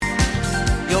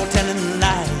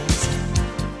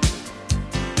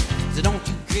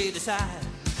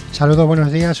Saludos,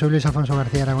 buenos días, soy Luis Alfonso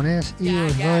García Aragonés y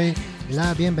os doy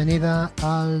la bienvenida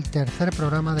al tercer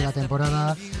programa de la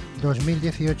temporada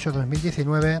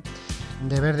 2018-2019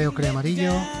 de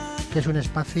VerdeOcreAmarillo, que es un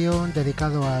espacio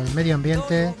dedicado al medio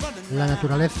ambiente, la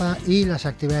naturaleza y las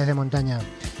actividades de montaña,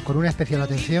 con una especial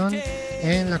atención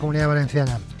en la Comunidad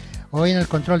Valenciana. Hoy en el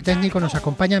control técnico nos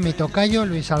acompaña mi tocayo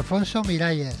Luis Alfonso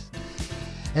Miralles.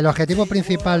 El objetivo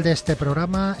principal de este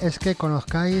programa es que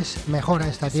conozcáis mejor a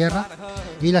esta tierra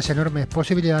y las enormes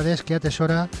posibilidades que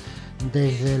atesora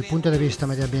desde el punto de vista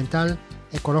medioambiental,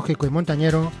 ecológico y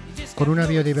montañero, con una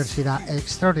biodiversidad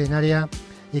extraordinaria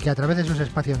y que a través de sus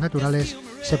espacios naturales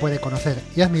se puede conocer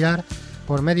y admirar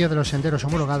por medio de los senderos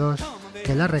homologados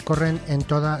que la recorren en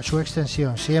toda su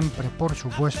extensión, siempre, por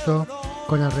supuesto,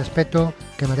 con el respeto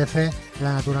que merece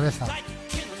la naturaleza.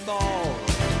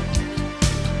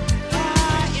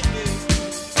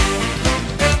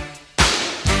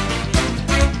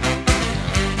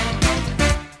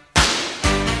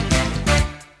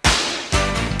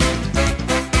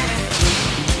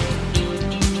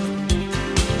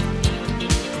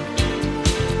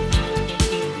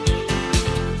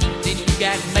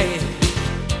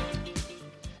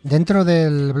 Dentro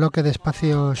del bloque de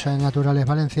espacios naturales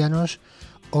valencianos,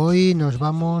 hoy nos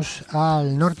vamos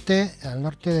al norte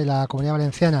de la Comunidad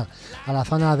Valenciana, a la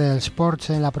zona del Sports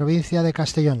en la provincia de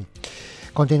Castellón.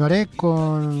 Continuaré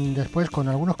después con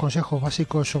algunos consejos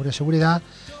básicos sobre seguridad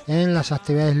en las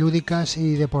actividades lúdicas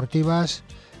y deportivas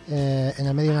en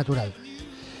el medio natural.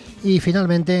 Y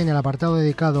finalmente, en el apartado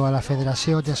dedicado a la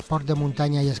Federación de Esport de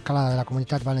Montaña y Escalada de la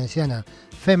Comunidad Valenciana,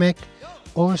 FEMEC,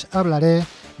 os hablaré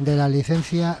de la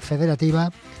licencia federativa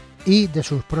y de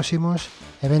sus próximos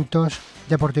eventos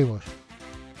deportivos.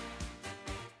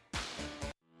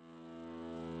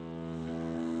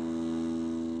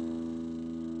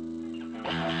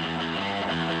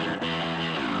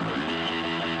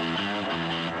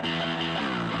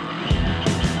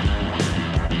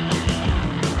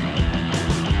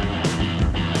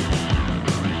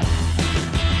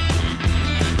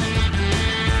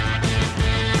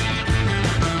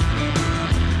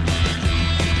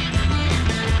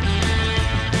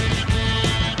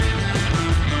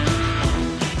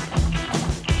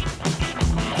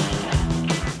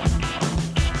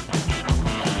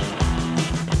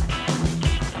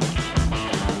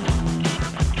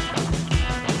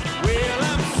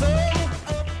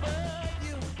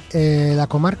 La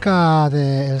comarca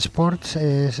del Sports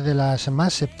es de las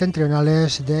más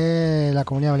septentrionales de la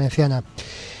Comunidad Valenciana.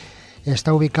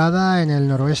 Está ubicada en el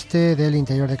noroeste del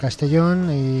interior de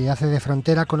Castellón y hace de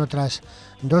frontera con otras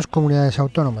dos comunidades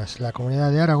autónomas, la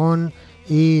Comunidad de Aragón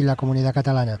y la Comunidad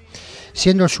Catalana,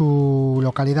 siendo su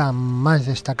localidad más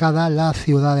destacada la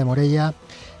ciudad de Morella,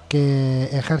 que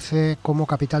ejerce como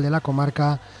capital de la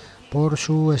comarca por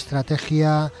su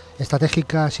estratégica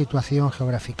situación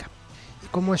geográfica.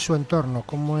 ¿Cómo es su entorno?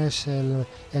 ¿Cómo es el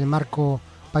marco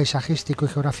paisajístico y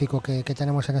geográfico que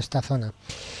tenemos en esta zona?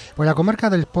 Pues la comarca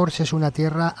del Sports es una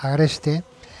tierra agreste,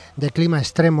 de clima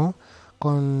extremo,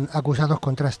 con acusados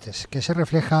contrastes, que se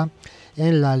refleja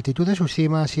en la altitud de sus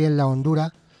cimas y en la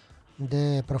hondura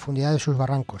de profundidad de sus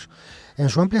barrancos, en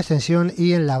su amplia extensión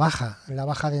y en la baja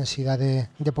densidad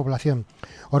de población.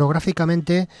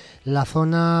 Orográficamente, la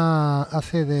zona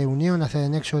hace de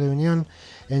nexo de unión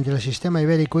entre el sistema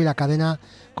ibérico y la cadena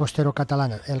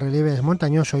costero-catalana. El relieve es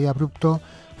montañoso y abrupto,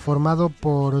 formado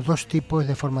por dos tipos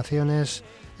de formaciones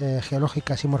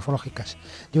geológicas y morfológicas.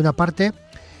 De una parte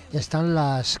están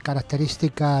las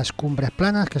características cumbres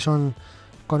planas, que son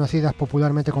conocidas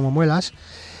popularmente como muelas,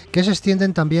 que se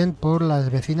extienden también por las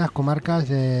vecinas comarcas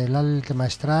del Alt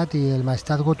Maestrat y el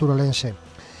Maestrazgo turolense.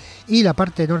 Y la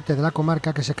parte norte de la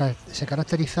comarca, que se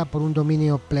caracteriza por un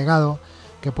dominio plegado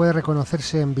que puede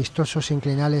reconocerse en vistosos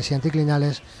inclinales y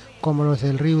anticlinales como los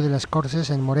del Río de las Corses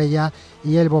en Morella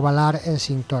y el Bobalar en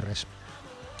Cintorres.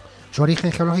 Su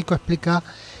origen geológico explica,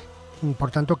 por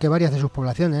tanto, que varias de sus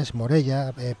poblaciones,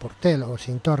 Morella, Portel o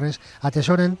Cintorres,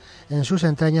 atesoren en sus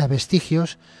entrañas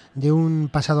vestigios de un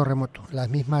pasado remoto. Las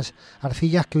mismas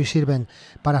arcillas que hoy sirven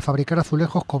para fabricar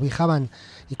azulejos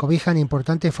cobijan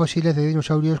importantes fósiles de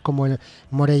dinosaurios como el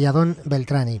Morelladón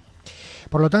beltrani.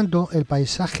 Por lo tanto, el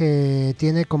paisaje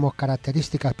tiene como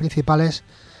características principales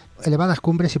elevadas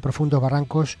cumbres y profundos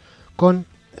barrancos con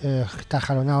está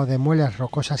jalonado de muelas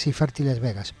rocosas y fértiles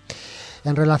vegas.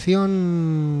 En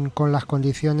relación con las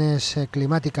condiciones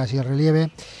climáticas y el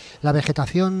relieve, la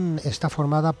vegetación está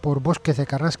formada por bosques de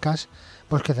carrascas,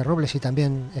 bosques de robles y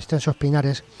también extensos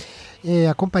pinares,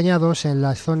 acompañados en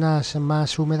las zonas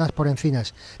más húmedas por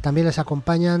encinas. También les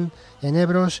acompañan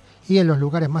enebros y en los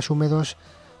lugares más húmedos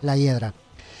la hiedra.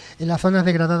 En las zonas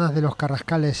degradadas de los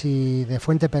carrascales y de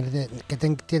fuente que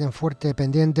tienen fuerte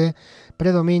pendiente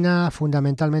predomina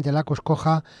fundamentalmente la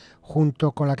coscoja,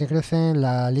 junto con la que crecen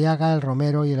la liaga, el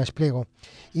romero y el espliego.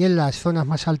 Y en las zonas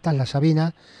más altas la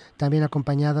sabina, también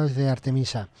acompañados de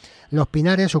artemisa. Los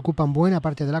pinares ocupan buena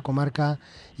parte de la comarca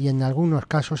y en algunos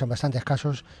casos, en bastantes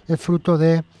casos, es fruto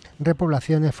de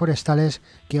repoblaciones forestales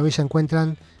que hoy se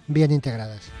encuentran bien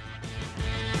integradas.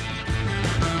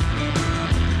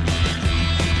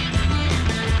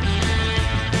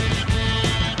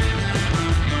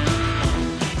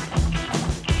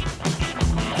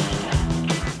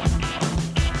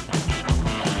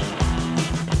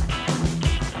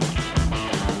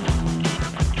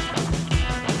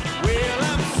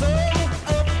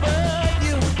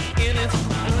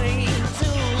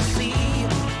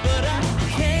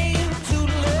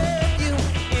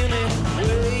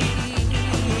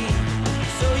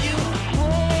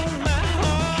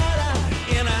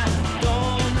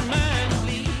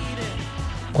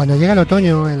 Cuando llega el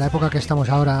otoño, en la época que estamos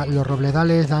ahora, los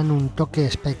robledales dan un toque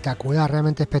espectacular,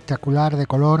 realmente espectacular de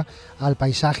color al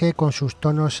paisaje, con sus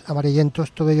tonos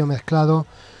amarillentos, todo ello mezclado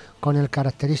con el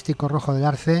característico rojo del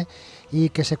arce y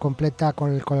que se completa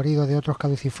con el colorido de otros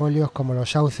caducifolios como los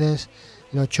sauces,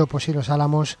 los chopos y los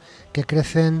álamos que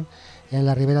crecen en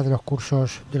la ribera de los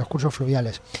cursos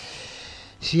fluviales.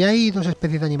 Si hay dos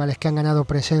especies de animales que han ganado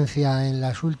presencia en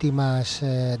las últimas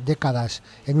décadas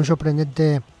en un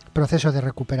sorprendente proceso de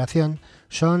recuperación,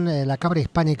 son la cabra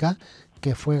hispánica,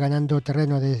 que fue ganando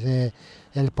terreno desde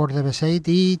el Port de Beseit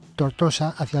y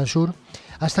Tortosa hacia el sur,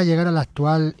 hasta llegar al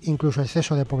actual incluso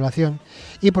exceso de población,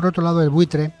 y por otro lado el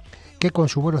buitre, que con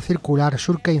su vuelo circular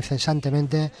surca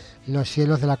incesantemente los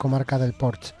cielos de la comarca del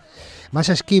Port. Más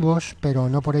esquivos, pero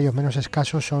no por ellos menos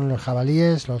escasos, son los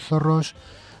jabalíes, los zorros,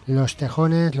 los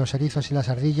tejones, los erizos y las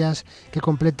ardillas, que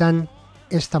completan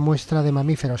esta muestra de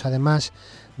mamíferos, además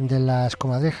de las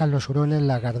comadrejas, los hurones,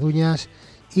 las garduñas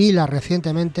y la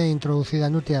recientemente introducida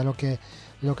nutria, lo que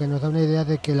nos da una idea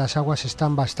de que las aguas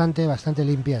están bastante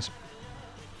limpias.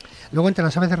 Luego, entre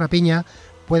las aves de rapiña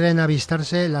pueden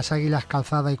avistarse las águilas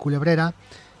calzada y culebrera,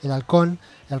 el halcón,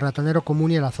 el ratonero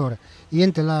común y el azor, y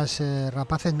entre las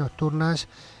rapaces nocturnas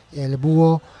el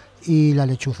búho y la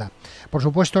lechuza. Por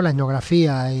supuesto, la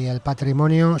etnografía y el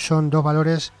patrimonio son dos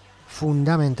valores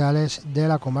fundamentales de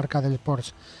la comarca del Port,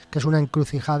 que es una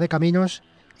encrucijada de caminos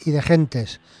y de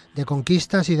gentes, de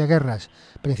conquistas y de guerras,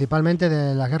 principalmente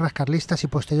de las guerras carlistas y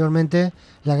posteriormente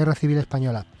la Guerra Civil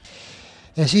Española.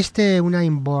 Existe una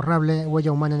imborrable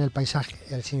huella humana en el paisaje,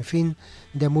 el sinfín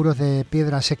de muros de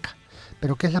piedra seca.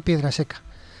 ¿Pero qué es la piedra seca?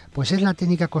 Pues es la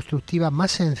técnica constructiva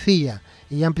más sencilla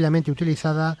y ampliamente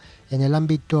utilizada en el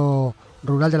ámbito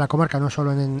rural de la comarca, no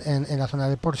solo en la zona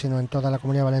del Port, sino en toda la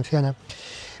Comunidad Valenciana,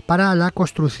 para la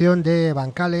construcción de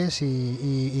bancales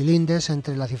y lindes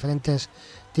entre las diferentes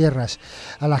tierras,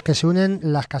 a las que se unen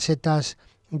las casetas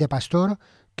de pastor,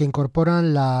 que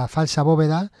incorporan la falsa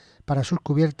bóveda para sus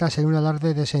cubiertas en un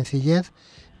alarde de sencillez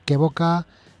que evoca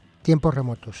tiempos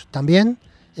remotos. También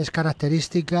es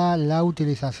característica la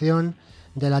utilización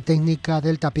de la técnica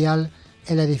del tapial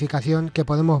en la edificación, que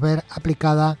podemos ver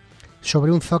aplicada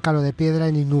sobre un zócalo de piedra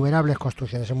en innumerables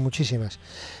construcciones, en muchísimas.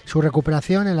 Su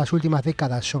recuperación en las últimas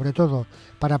décadas, sobre todo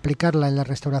para aplicarla en la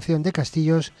restauración de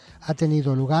castillos, ha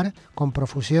tenido lugar con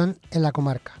profusión en la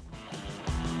comarca.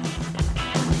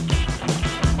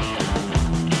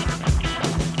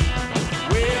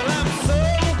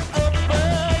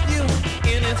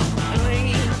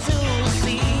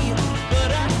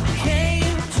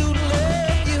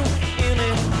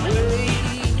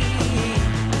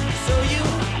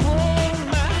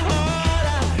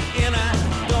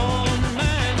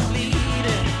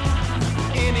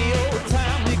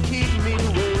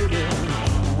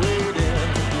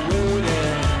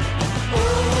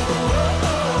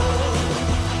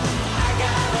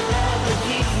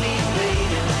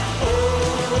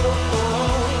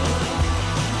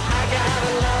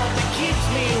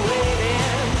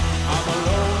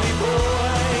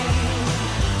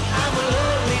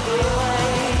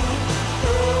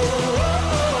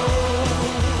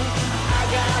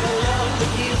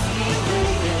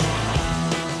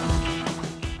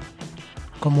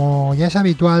 Como ya es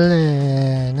habitual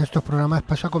en estos programas,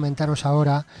 paso a comentaros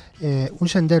ahora un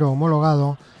sendero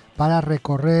homologado para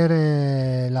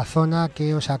recorrer la zona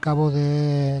que os acabo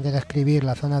de describir,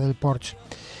 la zona del Porch.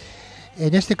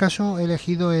 En este caso he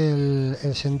elegido el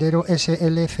sendero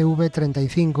SLCV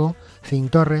 35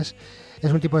 Cintorres.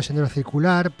 Es un tipo de sendero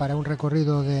circular para un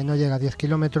recorrido de no llega a 10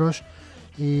 kilómetros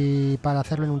y para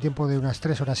hacerlo en un tiempo de unas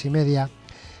 3 horas y media,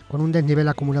 con un desnivel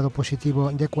acumulado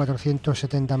positivo de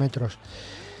 470 metros.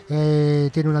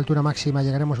 Tiene una altura máxima,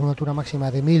 llegaremos a una altura máxima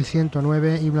de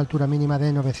 1109 y una altura mínima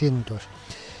de 900.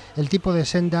 El tipo de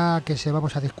senda que se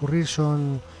vamos a discurrir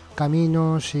son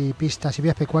caminos y pistas y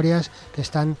vías pecuarias que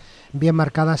están bien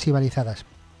marcadas y balizadas.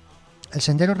 El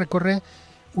sendero recorre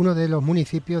uno de los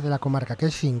municipios de la comarca, que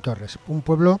es Cintorres, un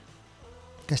pueblo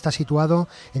que está situado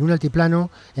en un altiplano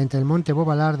entre el monte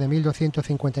Bobalar de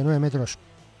 1259 metros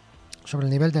sobre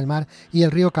el nivel del mar y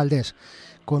el río Caldés,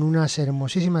 con unas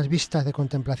hermosísimas vistas de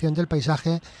contemplación del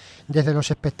paisaje desde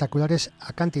los espectaculares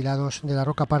acantilados de la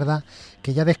Roca Parda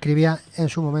que ya describía en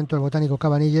su momento el botánico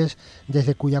Cabanilles,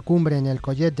 desde cuya cumbre en el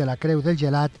collet de la Creu del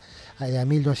Gelat, a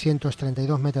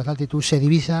 1232 metros de altitud, se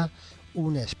divisa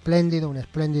un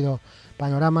espléndido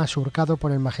panorama surcado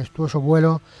por el majestuoso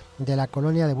vuelo de la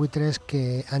colonia de buitres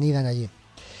que anidan allí.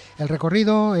 El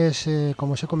recorrido es,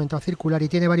 como os he comentado, circular y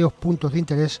tiene varios puntos de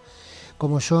interés,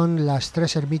 como son las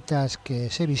 3 ermitas que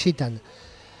se visitan.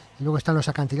 Luego están los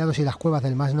acantilados y las cuevas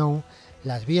del Masnou,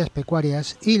 las vías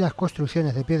pecuarias y las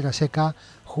construcciones de piedra seca,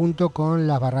 junto con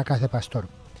las barracas de pastor.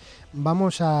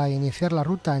 Vamos a iniciar la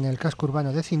ruta en el casco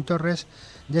urbano de Cintorres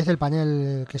desde el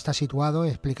panel que está situado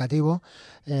explicativo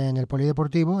en el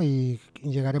polideportivo, y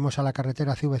llegaremos a la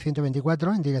carretera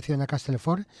CV124 en dirección a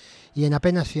Castellfort, y en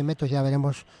apenas 100 metros ya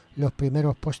veremos los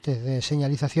primeros postes de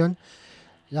señalización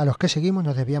a los que seguimos.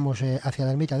 Nos desviamos hacia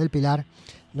la ermita del Pilar,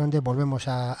 donde volvemos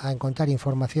a encontrar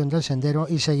información del sendero,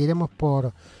 y seguiremos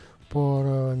por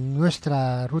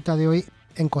nuestra ruta de hoy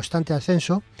en constante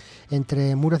ascenso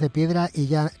entre muros de piedra y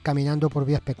ya caminando por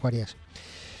vías pecuarias.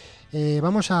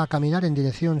 Vamos a caminar en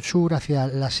dirección sur hacia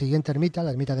la siguiente ermita,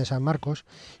 la ermita de San Marcos,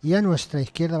 y a nuestra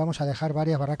izquierda vamos a dejar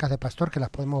varias barracas de pastor que las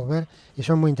podemos ver y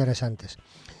son muy interesantes.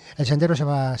 El sendero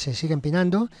se sigue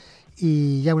empinando,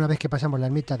 y ya una vez que pasamos la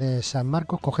ermita de San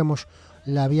Marcos cogemos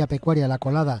la vía pecuaria, la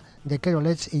colada de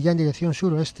Querolets, y ya en dirección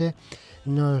suroeste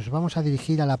nos vamos a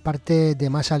dirigir a la parte de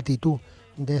más altitud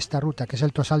de esta ruta, que es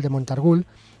el Tosal de Montargul,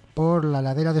 por la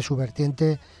ladera de su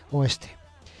vertiente oeste.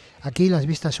 Aquí las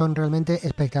vistas son realmente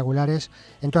espectaculares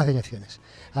en todas direcciones,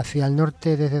 hacia el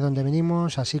norte desde donde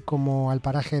venimos, así como al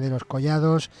paraje de los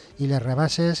Collados y Les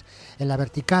Rebases. En la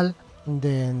vertical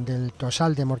del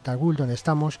Tosal de Montargul, donde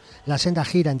estamos, la senda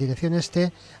gira en dirección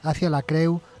este hacia la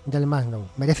Creu del Masnou.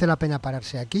 Merece la pena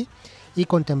pararse aquí y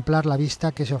contemplar la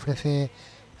vista que se ofrece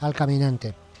al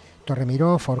caminante.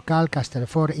 Torremiró, Forcal,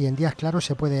 Castellfort, y en días claros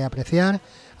se puede apreciar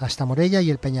hasta Morella y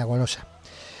el Peñagolosa.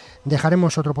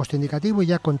 Dejaremos otro puesto indicativo y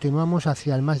ya continuamos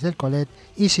hacia el Mas del Colet,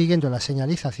 y siguiendo la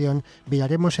señalización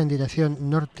viraremos en dirección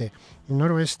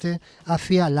norte-noroeste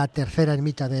hacia la tercera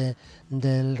ermita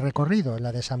del recorrido,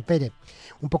 la de San Pere.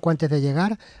 Un poco antes de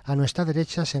llegar, a nuestra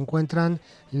derecha se encuentran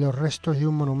los restos de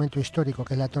un monumento histórico,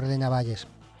 que es la Torre de Navalles.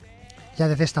 Ya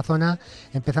desde esta zona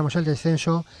empezamos el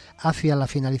descenso hacia la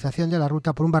finalización de la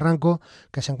ruta por un barranco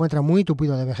que se encuentra muy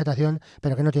tupido de vegetación,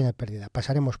 pero que no tiene pérdida.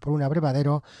 Pasaremos por un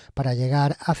abrevadero para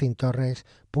llegar a Cintorres,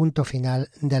 punto final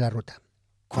de la ruta.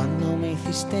 Cuando me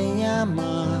hiciste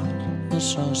llamar, no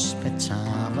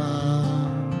sospechaba.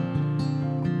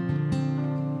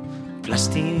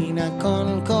 Plastilina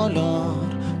con color,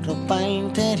 ropa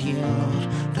interior,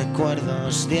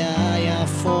 recuerdos de allá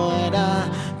afuera,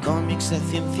 cómics de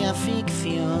ciencia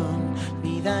ficción,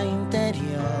 vida interior.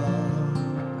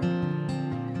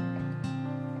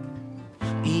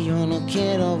 Y yo no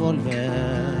quiero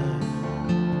volver.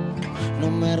 No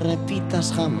me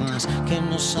repitas jamás que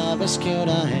no sabes qué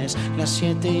hora es, las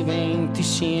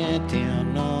 7:27 o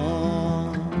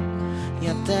no.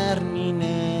 Ya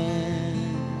terminé.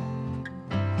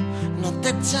 No te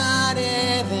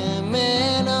echaré de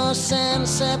menos en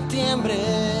septiembre.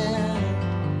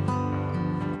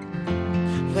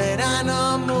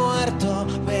 Verano muerto,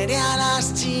 veré a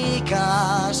las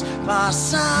chicas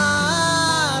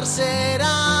pasar.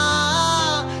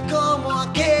 Será como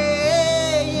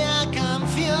aquella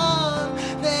canción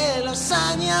de los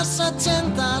años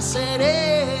 80.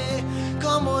 Seré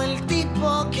como el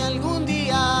tipo que algún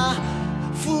día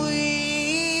fui.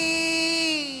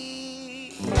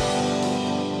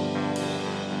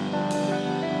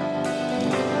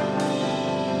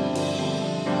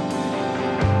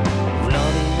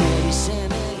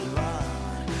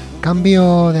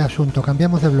 Cambio de asunto,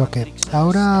 cambiamos de bloque.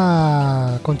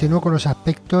 Ahora continúo con los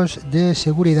aspectos de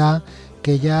seguridad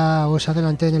que ya os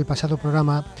adelanté en el pasado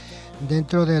programa,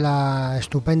 dentro de la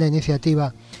estupenda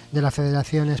iniciativa de la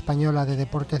Federación Española de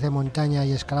Deportes de Montaña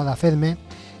y Escalada, FEDME,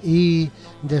 y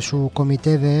de su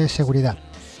comité de seguridad.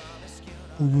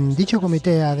 Dicho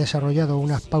comité ha desarrollado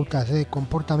unas pautas de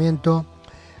comportamiento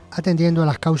atendiendo a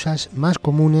las causas más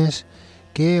comunes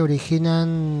que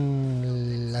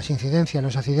originan las incidencias,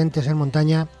 los accidentes en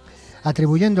montaña,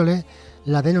 atribuyéndole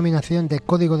la denominación de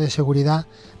código de seguridad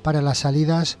para las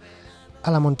salidas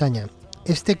a la montaña.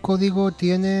 Este código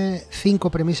tiene 5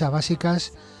 premisas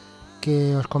básicas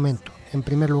que os comento. En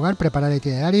primer lugar, preparar el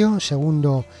itinerario.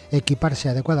 Segundo, equiparse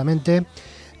adecuadamente.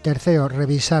 Tercero,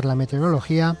 revisar la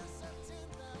meteorología.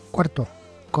 Cuarto,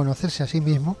 conocerse a sí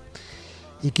mismo.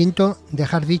 Y quinto,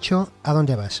 dejar dicho a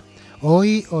dónde vas.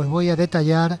 Hoy os voy a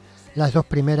detallar las 2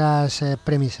 primeras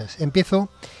premisas. Empiezo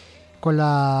con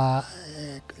la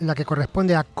que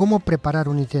corresponde a cómo preparar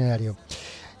un itinerario.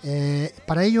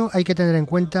 Para ello hay que tener en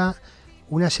cuenta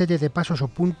una serie de pasos o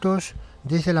puntos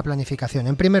desde la planificación.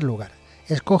 En primer lugar,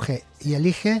 escoge y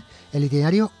elige el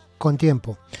itinerario con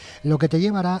tiempo, lo que te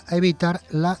llevará a evitar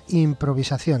la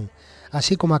improvisación,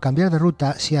 así como a cambiar de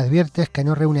ruta si adviertes que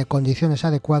no reúne condiciones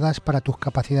adecuadas para tus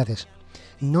capacidades.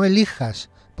 No elijas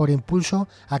por impulso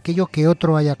aquello que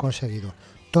otro haya conseguido.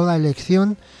 Toda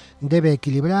elección debe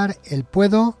equilibrar el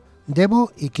puedo,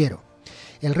 debo y quiero.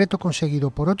 El reto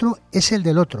conseguido por otro es el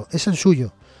del otro, es el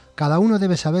suyo. Cada uno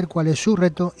debe saber cuál es su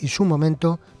reto y su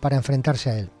momento para enfrentarse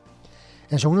a él.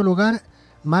 En segundo lugar,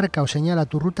 marca o señala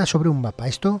tu ruta sobre un mapa.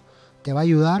 Esto te va a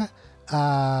ayudar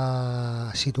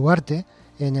a situarte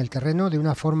en el terreno de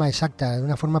una forma exacta, de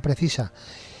una forma precisa.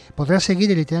 Podrás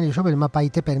seguir el itinerario sobre el mapa y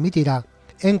te permitirá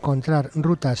encontrar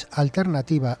rutas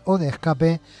alternativas o de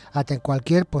escape ante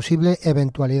cualquier posible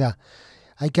eventualidad.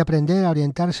 Hay que aprender a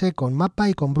orientarse con mapa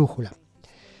y con brújula.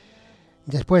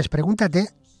 Después, pregúntate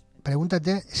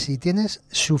si tienes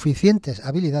suficientes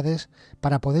habilidades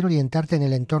para poder orientarte en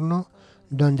el entorno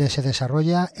donde se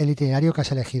desarrolla el itinerario que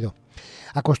has elegido.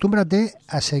 Acostúmbrate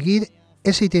a seguir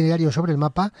ese itinerario sobre el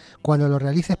mapa cuando lo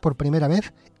realices por primera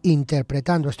vez,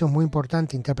 interpretando, esto es muy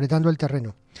importante, interpretando el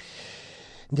terreno.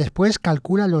 Después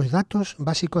calcula los datos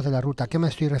básicos de la ruta. ¿A qué me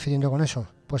estoy refiriendo con eso?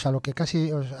 Pues a lo que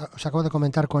casi os acabo de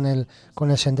comentar con el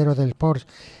sendero del Sport.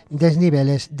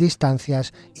 Desniveles,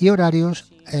 distancias y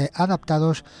horarios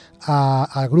adaptados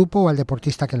al grupo o al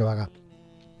deportista que lo haga.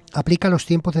 Aplica los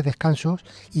tiempos de descanso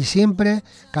y siempre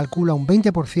calcula un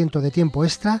 20% de tiempo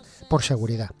extra por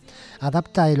seguridad.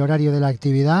 Adapta el horario de la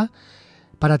actividad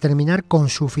para terminar con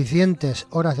suficientes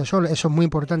horas de sol. Eso es muy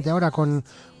importante ahora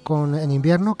en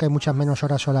invierno, que hay muchas menos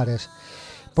horas solares.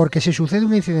 Porque si sucede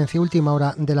una incidencia a última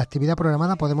hora de la actividad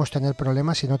programada, podemos tener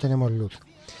problemas si no tenemos luz.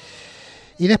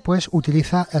 Y después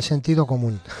utiliza el sentido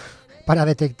común para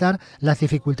detectar las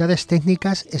dificultades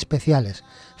técnicas especiales,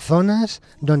 zonas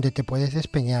donde te puedes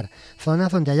despeñar,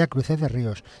 zonas donde haya cruces de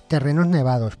ríos, terrenos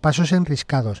nevados, pasos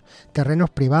enriscados,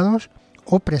 terrenos privados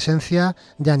o presencia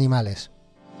de animales.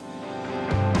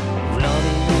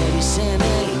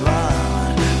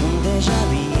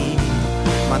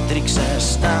 Matrix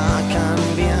está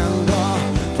cambiando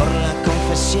por la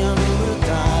confesión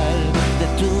brutal de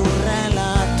tu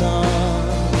relato.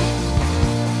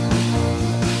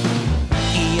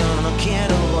 Y yo no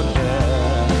quiero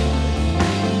volver.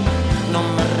 No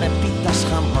me repitas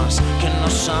jamás que no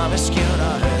sabes qué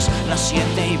hora es. Las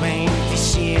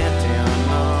 7:27,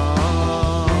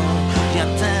 no, ya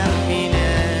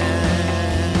terminé.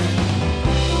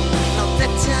 No te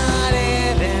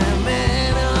echaré de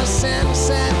menos en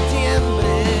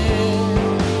septiembre,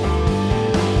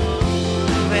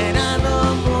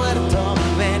 verano muerto,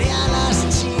 veré a las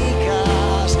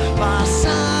chicas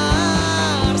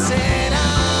pasar, será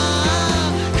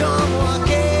como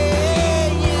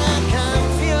aquella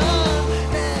canción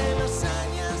de los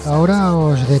años. Ahora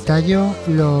os detallo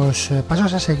los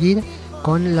pasos a seguir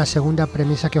con la segunda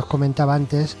premisa que os comentaba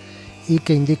antes y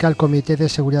que indica el Comité de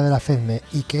Seguridad de la FEDME,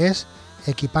 y que es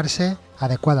equiparse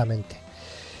adecuadamente.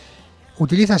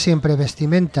 Utiliza siempre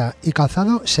vestimenta y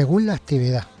calzado según la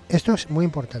actividad. Esto es muy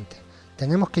importante.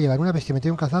 Tenemos que llevar una vestimenta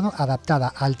y un calzado adaptada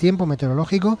al tiempo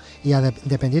meteorológico y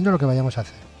dependiendo de lo que vayamos a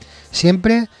hacer.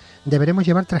 Siempre deberemos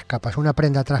llevar 3 capas: una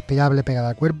prenda transpirable pegada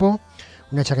al cuerpo,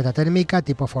 una chaqueta térmica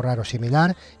tipo forrar o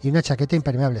similar y una chaqueta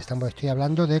impermeable. Estoy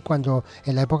hablando de cuando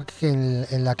en la época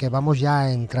en la que vamos ya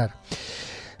a entrar.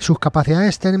 Sus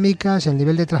capacidades térmicas, el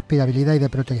nivel de transpirabilidad y de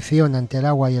protección ante el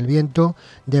agua y el viento,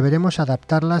 deberemos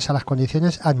adaptarlas a las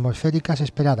condiciones atmosféricas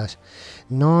esperadas.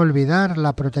 No olvidar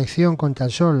la protección contra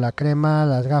el sol, la crema,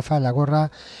 las gafas, la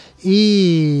gorra,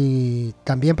 y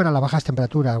también para las bajas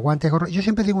temperaturas, guantes, gorro. Yo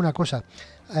siempre digo una cosa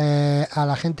a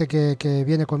la gente que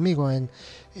viene conmigo en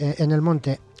el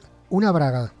monte: una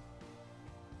braga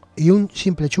y un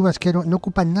simple chubasquero no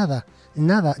ocupan nada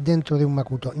dentro de un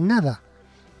macuto, nada.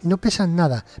 No pesan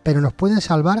nada, pero nos pueden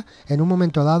salvar en un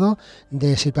momento dado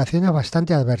de situaciones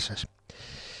bastante adversas.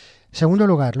 Segundo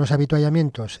lugar, los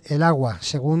avituallamientos, el agua,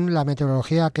 según la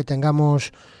meteorología que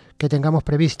tengamos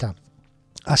prevista.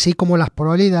 así como las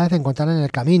probabilidades de encontrar en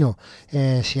el camino,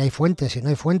 si hay fuentes, si no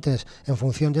hay fuentes. En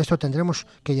función de esto tendremos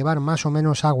que llevar más o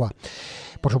menos agua.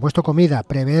 Por supuesto, comida,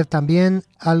 prever también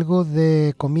algo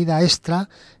de comida extra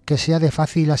que sea de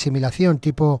fácil asimilación,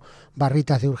 tipo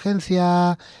barritas de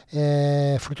urgencia,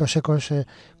 frutos secos,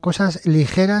 cosas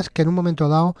ligeras que en un momento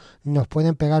dado nos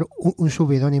pueden pegar un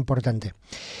subidón importante.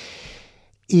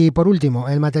 Y por último,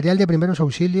 el material de primeros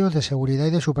auxilios, de seguridad y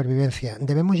de supervivencia.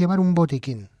 Debemos llevar un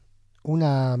botiquín,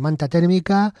 una manta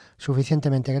térmica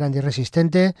suficientemente grande y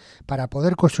resistente para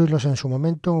poder construirlos en su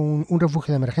momento, un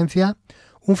refugio de emergencia,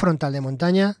 un frontal de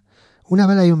montaña, una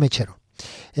vela y un mechero.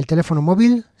 El teléfono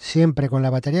móvil siempre con la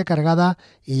batería cargada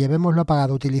y llevémoslo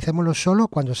apagado, utilicémoslo solo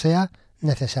cuando sea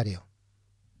necesario.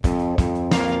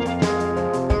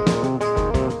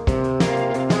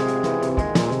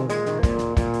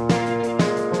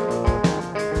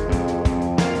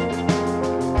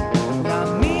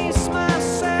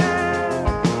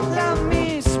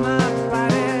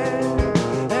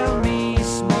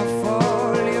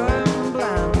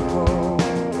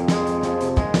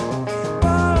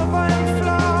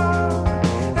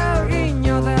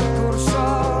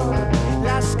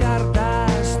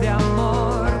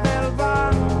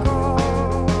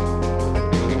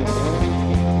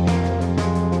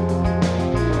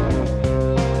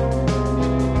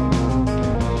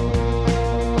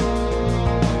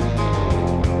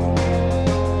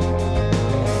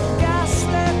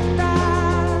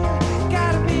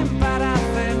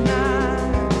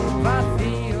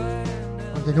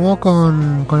 Continúo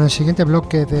con el siguiente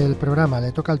bloque del programa.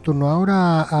 Le toca el turno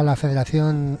ahora a la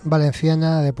Federación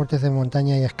Valenciana de Deportes de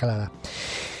Montaña y Escalada.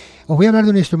 Os voy a hablar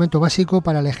de un instrumento básico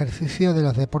para el ejercicio de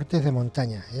los deportes de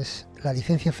montaña. Es la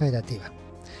licencia federativa.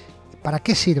 ¿Para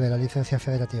qué sirve la licencia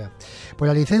federativa? Pues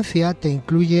la licencia te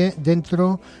incluye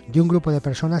dentro de un grupo de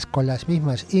personas con las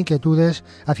mismas inquietudes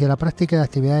hacia la práctica de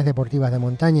actividades deportivas de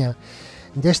montaña.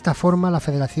 De esta forma, la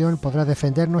Federación podrá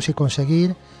defendernos y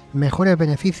conseguir mejores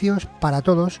beneficios para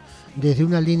todos desde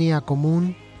una línea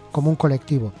común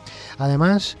colectivo.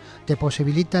 Además, te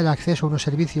posibilita el acceso a unos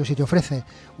servicios y te ofrece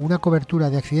una cobertura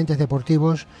de accidentes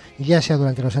deportivos, ya sea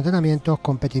durante los entrenamientos,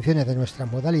 competiciones de nuestras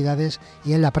modalidades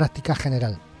y en la práctica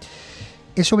general.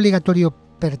 ¿Es obligatorio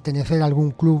pertenecer a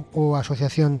algún club o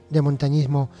asociación de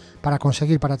montañismo para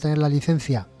tener la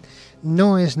licencia?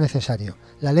 No es necesario.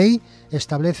 La ley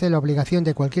establece la obligación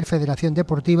de cualquier federación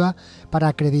deportiva para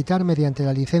acreditar mediante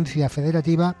la licencia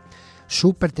federativa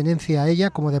su pertenencia a ella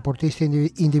como deportista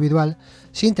individual,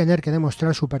 sin tener que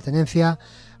demostrar su pertenencia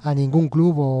a ningún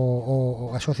club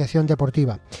o asociación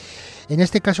deportiva. En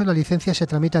este caso, la licencia se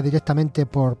tramita directamente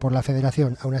por la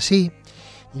federación. Aún así,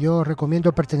 yo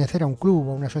recomiendo pertenecer a un club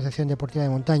o una asociación deportiva de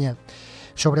montaña,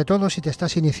 sobre todo si te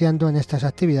estás iniciando en estas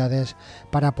actividades,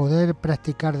 para poder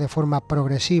practicar de forma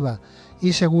progresiva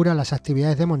y segura las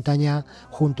actividades de montaña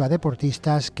junto a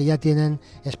deportistas que ya tienen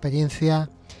experiencia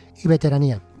y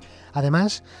veteranía.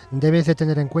 Además, debes de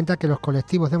tener en cuenta que los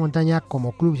colectivos de montaña,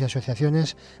 como clubes y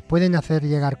asociaciones, pueden hacer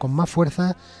llegar con más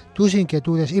fuerza tus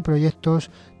inquietudes y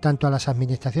proyectos tanto a las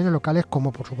administraciones locales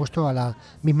como, por supuesto, a la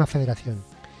misma federación.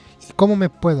 ¿Y cómo me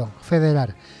puedo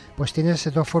federar? Pues tienes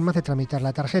dos formas de tramitar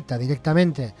la tarjeta: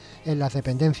 directamente en las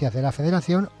dependencias de la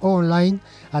federación o online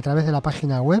a través de la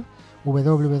página web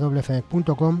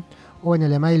www.femec.com o en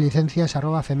el email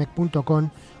licencias@femec.com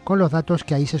con los datos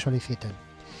que ahí se solicitan.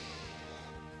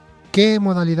 ¿Qué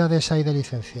modalidades hay de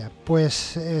licencia?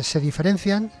 Pues se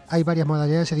diferencian, hay varias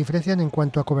modalidades, se diferencian en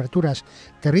cuanto a coberturas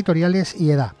territoriales y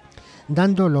edad,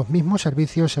 dando los mismos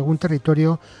servicios según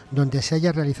territorio donde se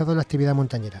haya realizado la actividad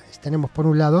montañera. Tenemos por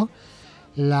un lado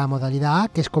la modalidad A,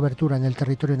 que es cobertura en el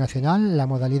territorio nacional, la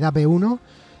modalidad B1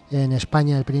 en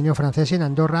España, el Pirineo francés y en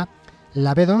Andorra,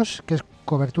 la B2, que es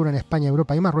cobertura en España,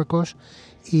 Europa y Marruecos,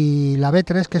 y la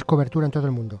B3, que es cobertura en todo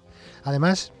el mundo.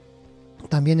 Además,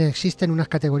 también existen unas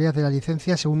categorías de la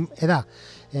licencia según edad: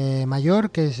 mayor,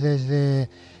 que es desde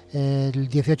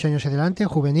 18 años en adelante,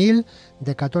 juvenil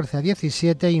de 14 a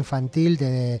 17,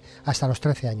 infantil hasta los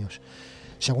 13 años.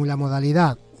 Según la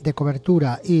modalidad de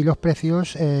cobertura y los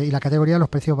precios y la categoría, los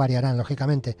precios variarán,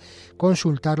 lógicamente.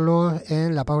 Consultarlos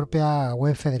en la propia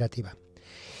web federativa.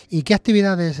 ¿Y qué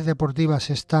actividades deportivas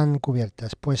están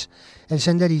cubiertas? Pues el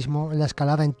senderismo, la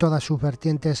escalada en todas sus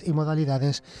vertientes y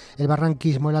modalidades, el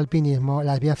barranquismo, el alpinismo,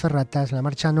 las vías ferratas, la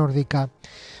marcha nórdica,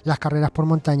 las carreras por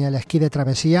montaña, el esquí de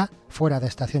travesía fuera de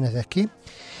estaciones de esquí,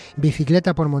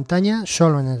 bicicleta por montaña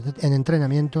solo en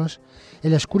entrenamientos,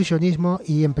 el excursionismo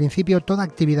y, en principio, toda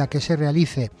actividad que se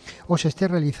realice o se esté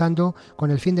realizando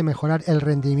con el fin de mejorar el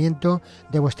rendimiento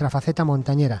de vuestra faceta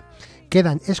montañera.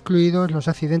 Quedan excluidos los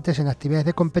accidentes en actividades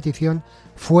de competición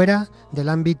fuera del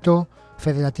ámbito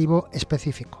federativo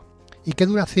específico. ¿Y qué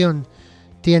duración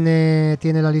tiene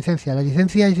la licencia? La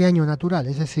licencia es de año natural,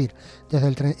 es decir,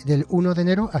 desde del 1 de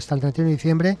enero hasta el 31 de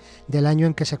diciembre del año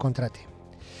en que se contrate.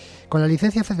 Con la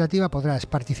licencia federativa podrás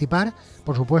participar,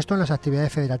 por supuesto, en las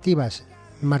actividades federativas,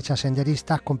 marchas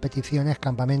senderistas, competiciones,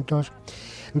 campamentos,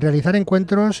 realizar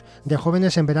encuentros de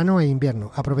jóvenes en verano e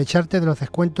invierno, aprovecharte de los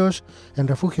descuentos en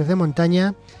refugios de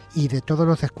montaña y de todos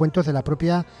los descuentos de la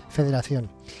propia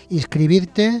federación,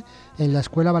 inscribirte en la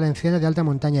Escuela Valenciana de Alta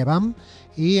Montaña EBAM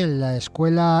y en la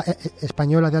Escuela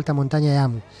Española de Alta Montaña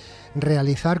EAM,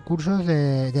 realizar cursos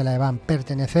de la EBAM,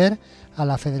 pertenecer a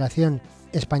la Federación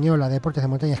Española de Deportes de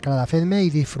Montaña Escalada FEDME y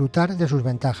disfrutar de sus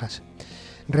ventajas.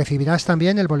 Recibirás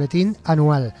también el boletín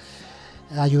anual.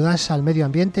 Ayudas al medio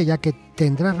ambiente, ya que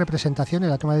tendrás representación en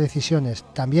la toma de decisiones.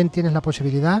 También tienes la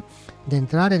posibilidad de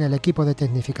entrar en el equipo de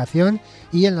tecnificación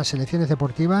y en las selecciones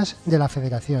deportivas de la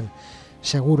federación.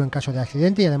 Seguro en caso de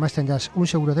accidente, y además tendrás un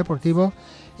seguro deportivo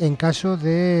en caso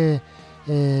de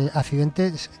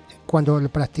accidentes cuando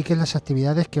practiques las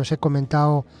actividades que os he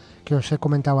comentado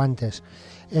antes.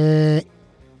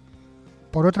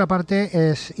 Por otra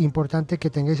parte, es importante que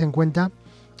tengáis en cuenta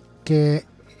que,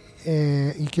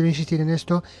 y quiero insistir en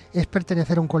esto, es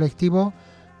pertenecer a un colectivo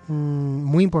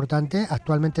muy importante.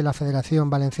 Actualmente la Federación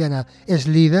Valenciana es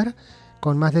líder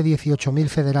con más de 18.000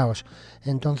 federados.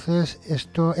 Entonces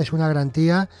esto es una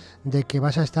garantía de que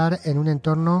vas a estar en un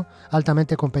entorno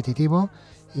altamente competitivo,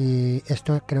 y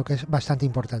esto creo que es bastante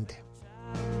importante.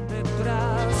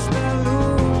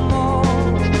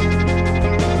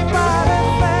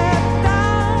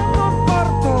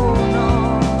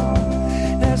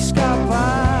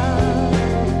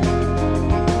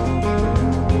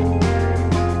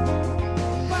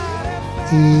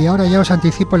 Y ahora ya os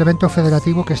anticipo el evento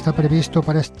federativo que está previsto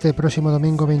para este próximo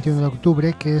domingo 21 de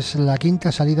octubre, que es la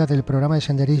quinta salida del programa de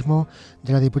senderismo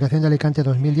de la Diputación de Alicante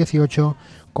 2018,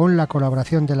 con la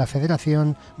colaboración de la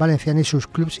Federación Valenciana y sus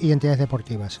clubs y entidades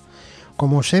deportivas.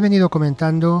 Como os he venido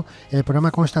comentando, el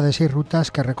programa consta de 6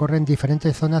 rutas que recorren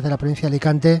diferentes zonas de la provincia de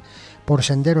Alicante por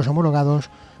senderos homologados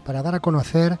para dar a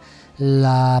conocer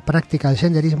la práctica del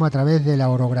senderismo a través de la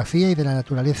orografía y de la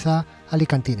naturaleza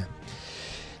alicantina.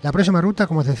 La próxima ruta,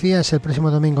 como os decía, es el próximo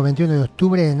domingo 21 de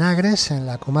octubre en Agres, en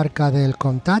la comarca del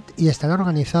Comtat, y estará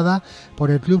organizada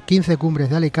por el Club 15 Cumbres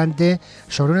de Alicante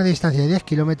sobre una distancia de 10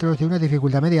 kilómetros de una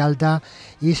dificultad media alta,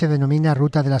 y se denomina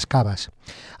Ruta de las Cavas.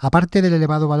 Aparte del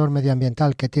elevado valor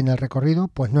medioambiental que tiene el recorrido,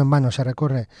 pues no en vano se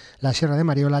recorre la Sierra de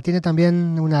Mariola, tiene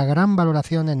también una gran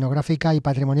valoración etnográfica y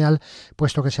patrimonial,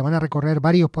 puesto que se van a recorrer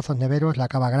varios pozos neveros, la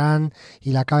Cava Gran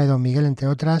y la Cava de Don Miguel, entre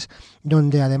otras,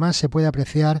 donde además se puede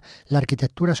apreciar la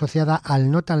arquitectura asociada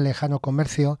al no tan lejano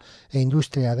comercio e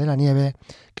industria de la nieve,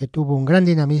 que tuvo un gran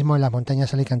dinamismo en las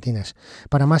montañas alicantinas.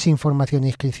 Para más información e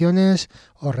inscripciones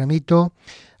os remito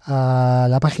a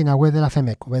la página web de la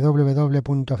FEMEC,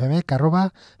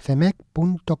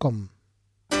 www.femec.com.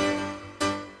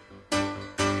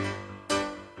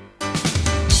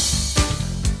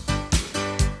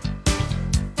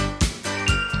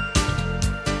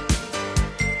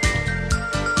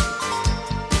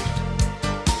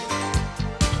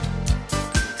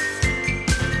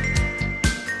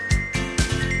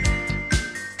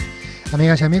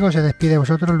 Amigas y amigos, se despide de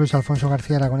vosotros Luis Alfonso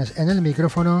García Aragonés en el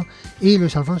micrófono y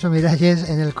Luis Alfonso Miralles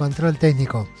en el control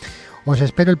técnico. Os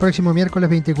espero el próximo miércoles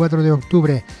 24 de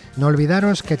octubre. No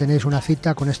olvidaros que tenéis una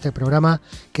cita con este programa,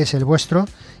 que es el vuestro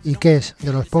y que es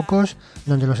de los pocos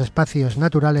donde los espacios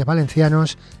naturales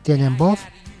valencianos tienen voz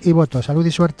y voto. Salud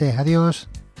y suerte. Adiós.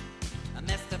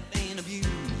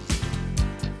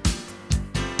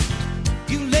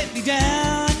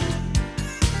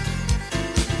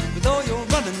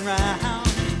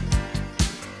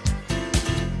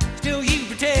 Still you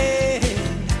pretend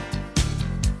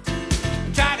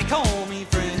and try to call me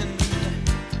friend.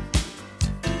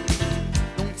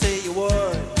 Don't say a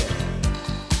word,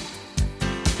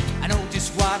 I know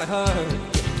just what I heard.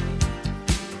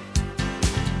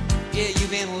 Yeah,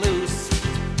 you've been loose,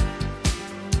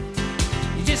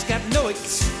 you just got no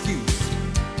excuse.